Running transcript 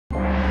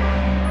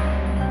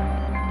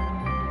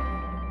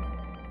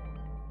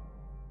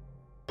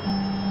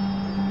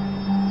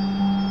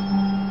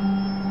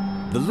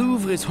The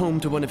Louvre is home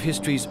to one of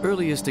history's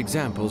earliest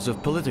examples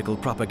of political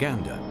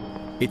propaganda.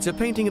 It's a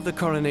painting of the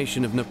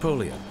Coronation of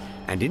Napoleon,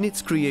 and in its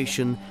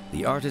creation,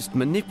 the artist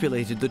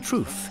manipulated the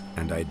truth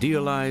and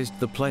idealized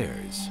the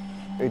players.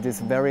 It is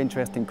a very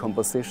interesting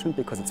composition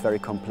because it's very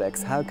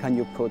complex. How can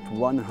you put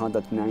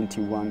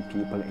 191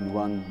 people in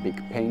one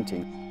big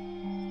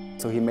painting?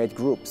 So he made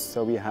groups.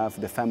 So we have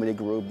the family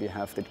group, we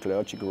have the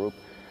clergy group,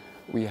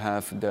 we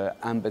have the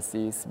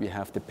embassies, we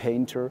have the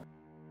painter.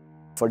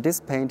 For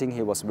this painting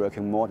he was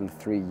working more than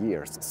 3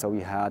 years, so he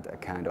had a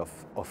kind of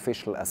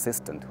official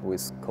assistant who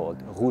is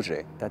called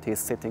Rouget, that is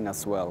sitting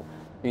as well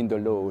in the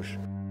loge.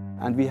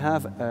 And we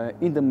have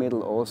in the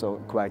middle also,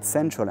 quite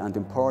central and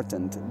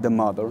important, the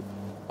mother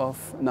of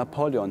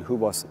Napoleon, who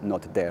was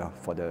not there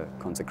for the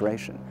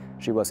consecration.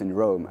 She was in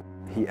Rome.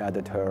 He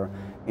added her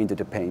into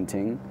the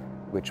painting,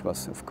 which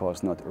was of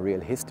course not real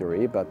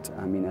history, but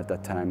I mean at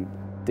that time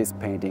this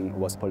painting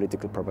was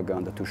political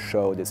propaganda to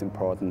show this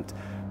important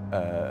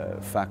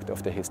fact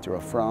of the history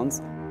of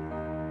France.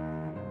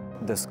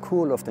 The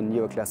school of the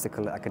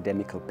neoclassical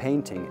academical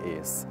painting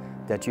is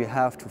that you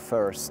have to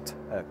first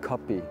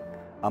copy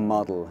a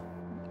model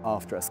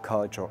after a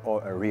sculpture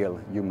or a real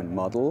human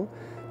model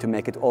to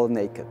make it all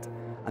naked.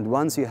 And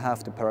once you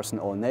have the person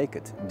all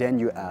naked, then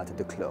you add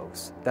the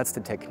clothes. That's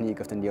the technique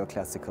of the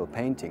neoclassical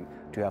painting,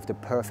 to have the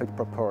perfect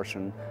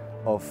proportion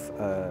of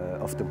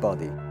the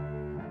body.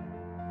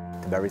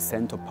 The very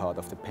center part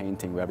of the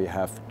painting, where we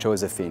have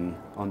Josephine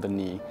on the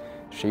knee,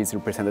 she's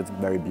represented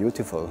very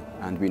beautiful,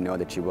 and we know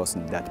that she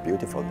wasn't that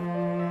beautiful.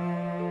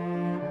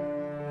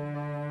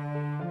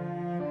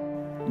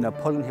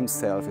 Napoleon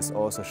himself is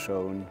also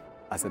shown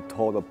as a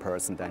taller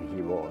person than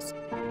he was.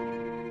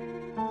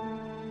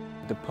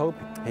 The Pope,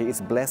 he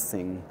is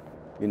blessing,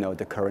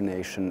 the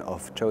coronation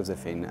of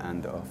Josephine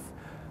and of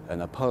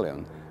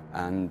Napoleon.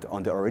 And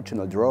on the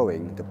original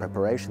drawing, the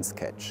preparation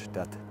sketch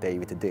that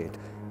David did,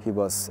 he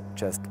was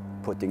just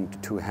putting the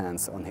 2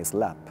 hands on his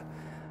lap.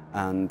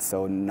 And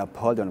so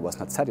Napoleon was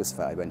not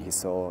satisfied when he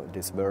saw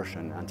this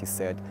version, and he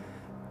said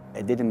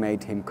it didn't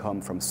make him come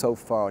from so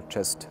far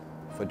just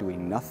for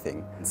doing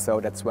nothing. And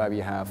so that's why we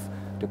have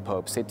the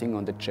Pope sitting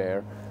on the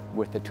chair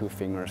with the 2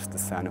 fingers, the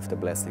sign of the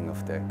blessing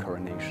of the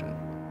coronation.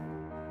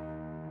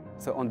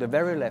 So on the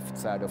very left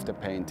side of the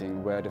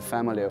painting, where the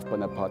family of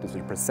Bonaparte is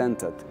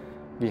represented,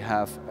 we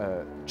have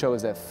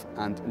Joseph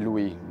and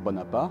Louis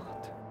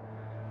Bonaparte.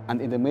 And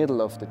in the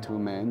middle of the 2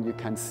 men, you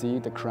can see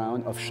the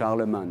crown of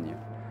Charlemagne,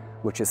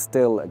 which is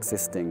still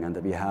existing, and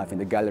that we have in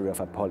the Gallery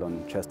of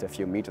Apollon, just a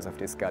few meters of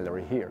this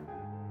gallery here.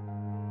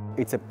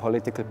 It's a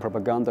political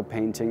propaganda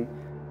painting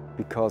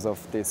because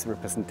of this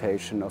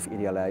representation of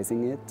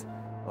idealizing it,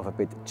 of a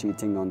bit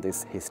cheating on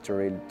this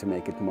history to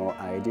make it more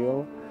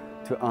ideal,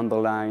 to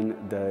underline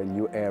the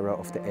new era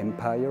of the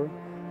empire.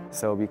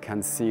 So we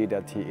can see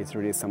that he is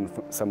really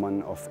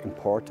someone of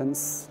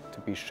importance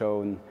to be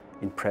shown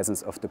in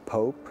presence of the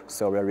Pope.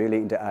 So we're really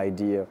in the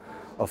idea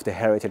of the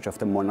heritage of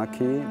the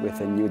monarchy with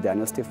a new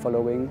dynasty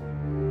following.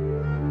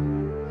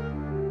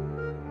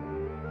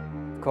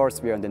 Of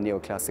course, we are in the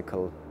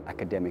neoclassical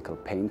academical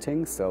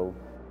painting, so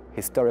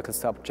historical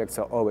subjects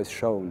are always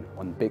shown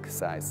on big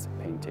size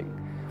painting.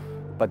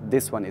 But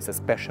this one is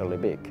especially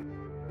big.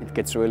 It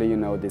gets really,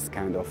 this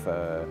kind of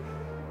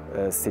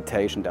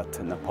citation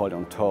that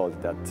Napoleon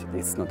told, that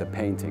it's not a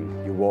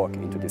painting. You walk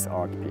into this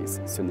art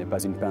piece. Ce n'est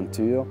pas une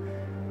peinture.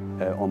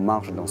 On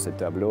marche dans ce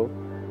tableau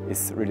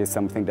is really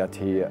something that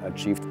he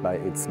achieved by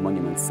its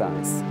monument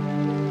size.